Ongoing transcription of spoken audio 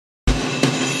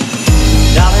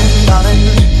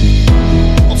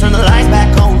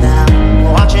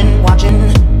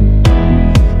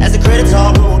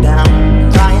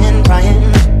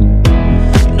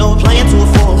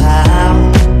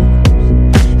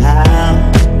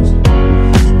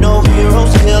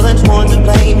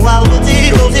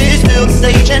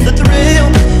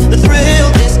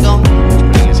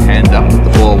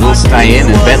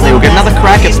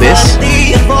this.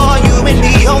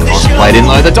 Played in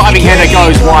low. The diving header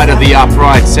goes wide of the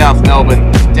upright. South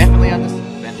Melbourne definitely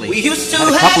Bentley had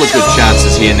a couple of good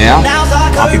chances here now.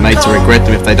 Might be made to regret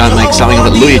them if they don't make something of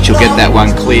it. Luc will get that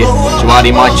one clear. Jawadi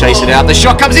might chase it out. The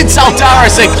shot comes in.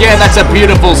 Saltaris again. That's a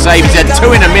beautiful save. He's had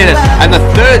 2 in a minute. And the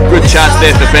third good chance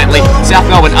there for Bentley. South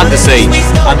Melbourne under siege.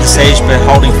 Under siege, but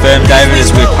holding firm, David, as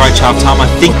we approach half-time. I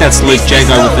think that's Luc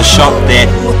Jeggo with the shot there.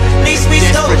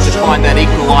 Desperate to find that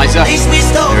equaliser.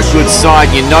 They're a good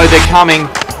side. You know they're coming.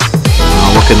 Oh,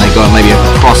 what can they go? Maybe a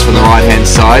cross from the right-hand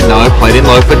side. No, played in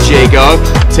low for Jeggo.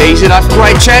 Tees it up.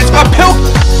 Great chance for Pilk.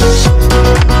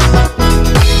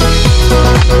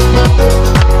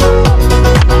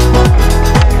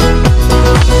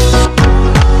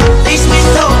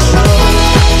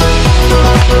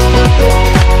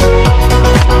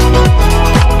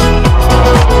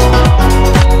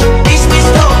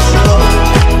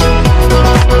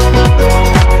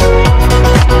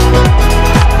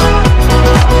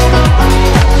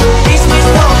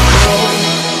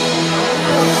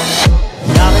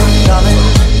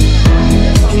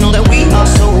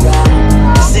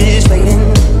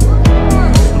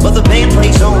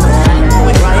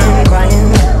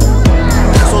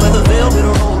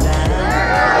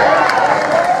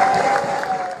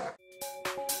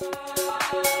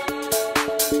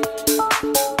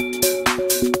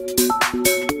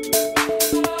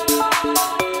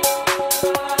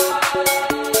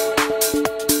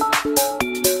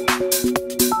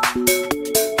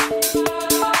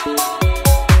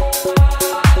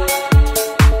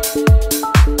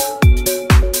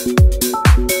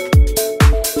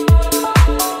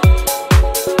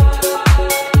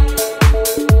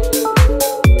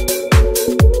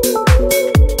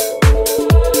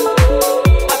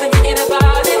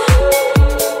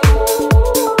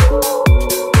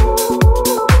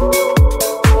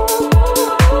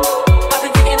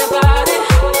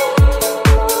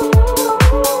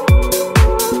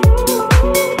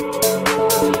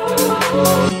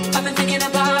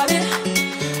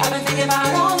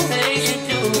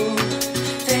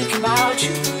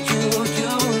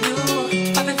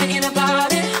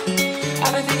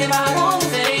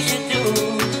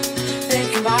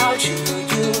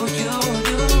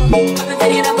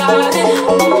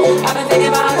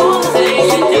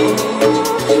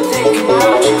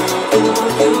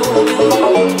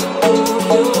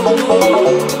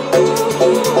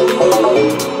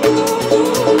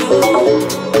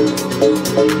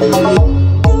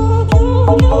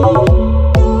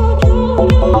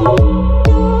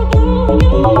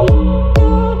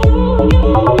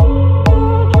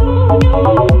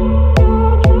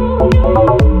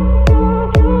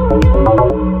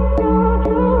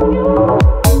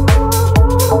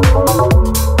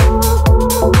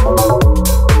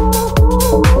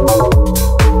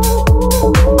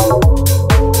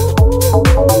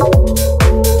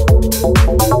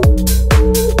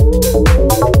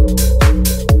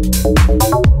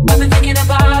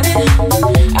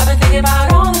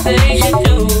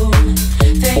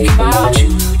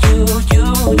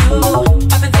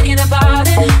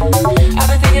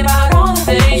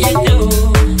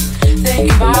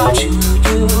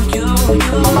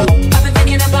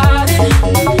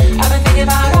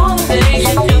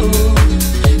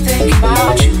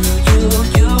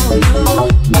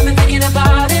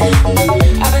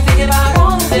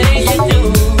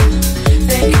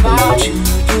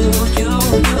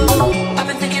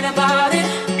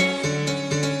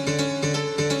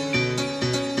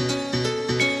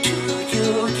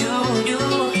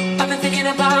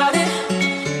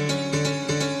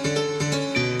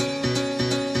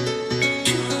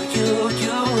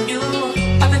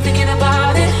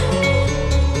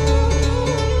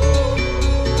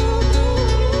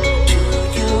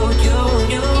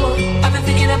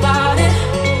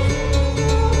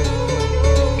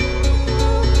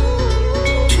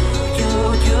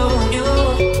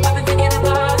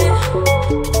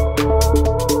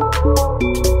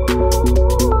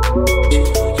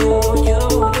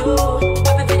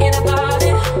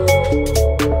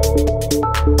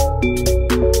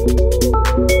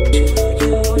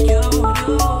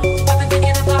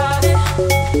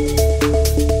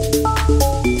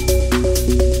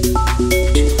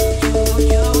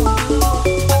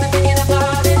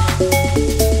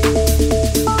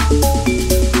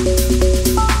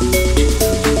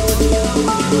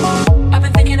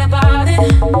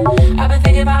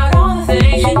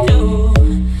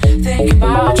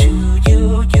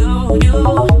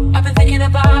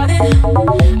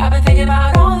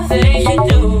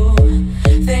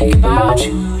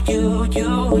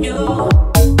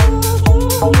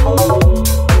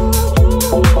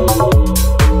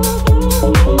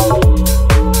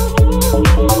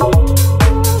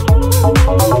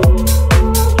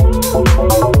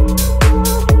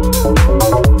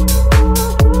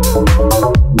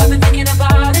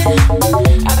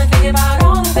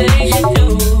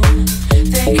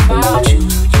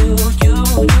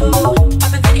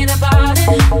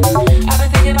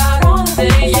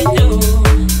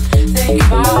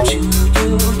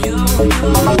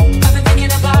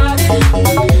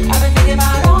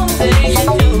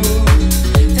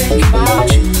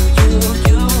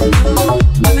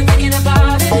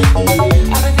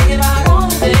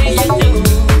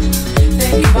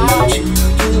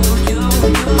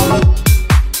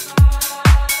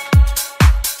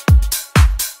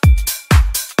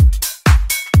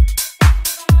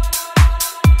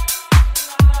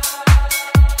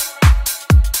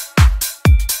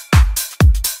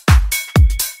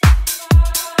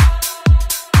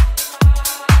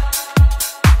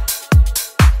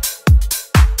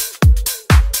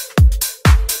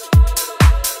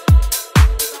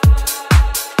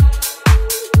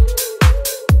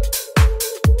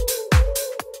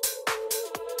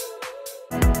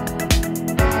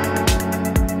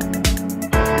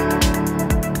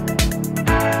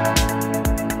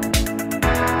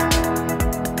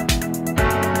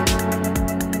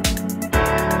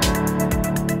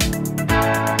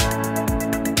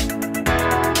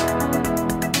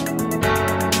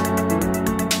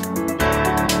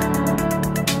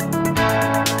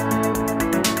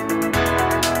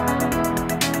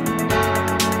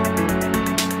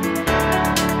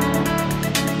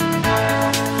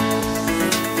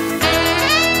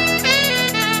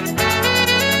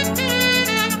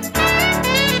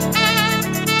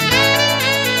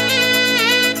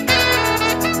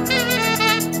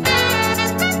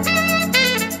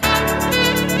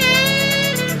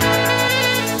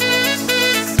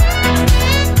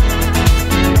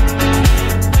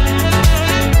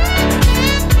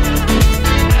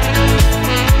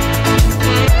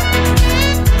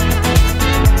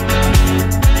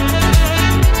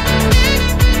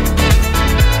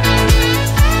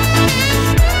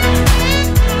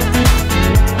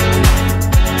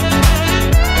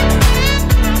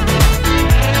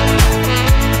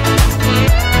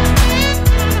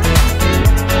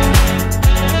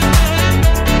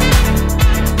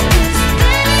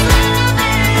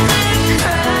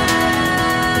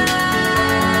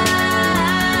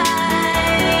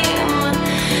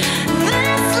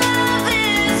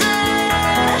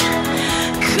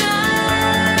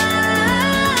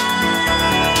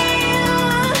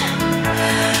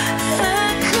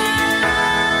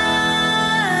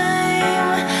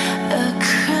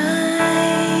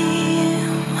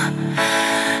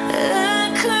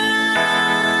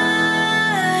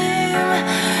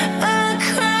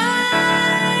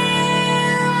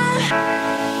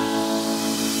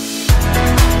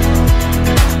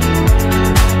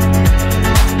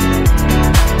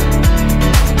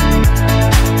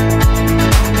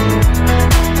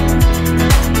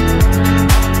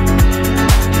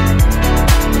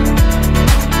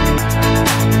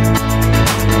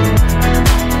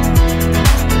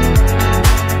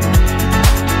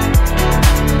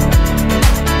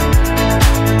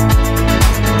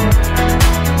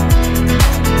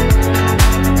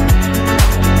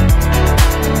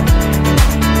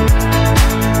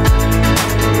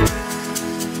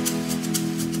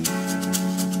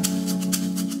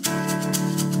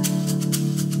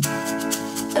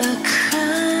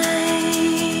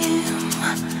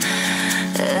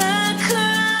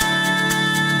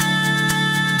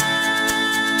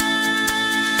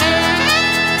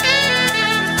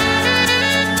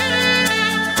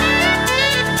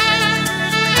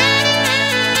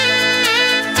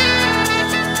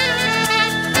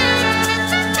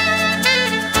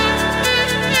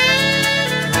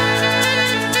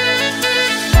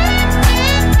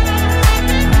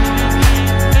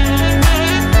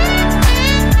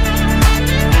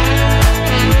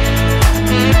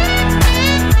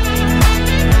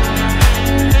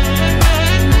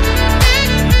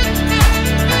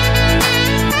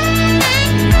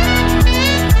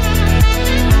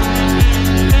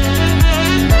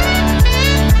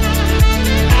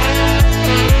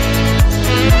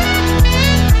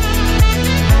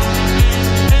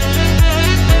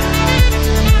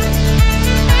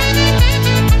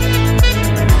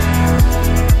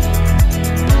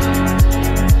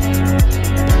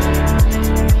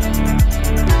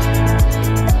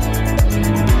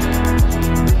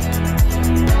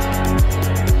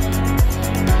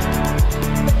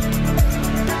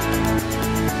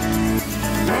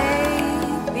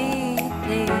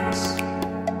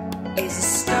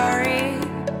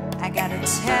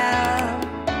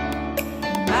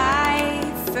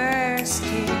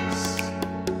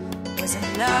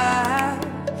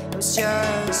 was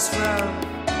just wrong.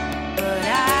 But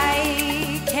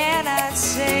I cannot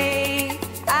say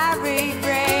I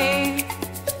regret,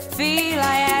 feel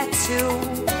I had to,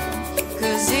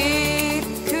 'cause it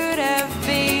could have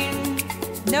been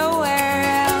nowhere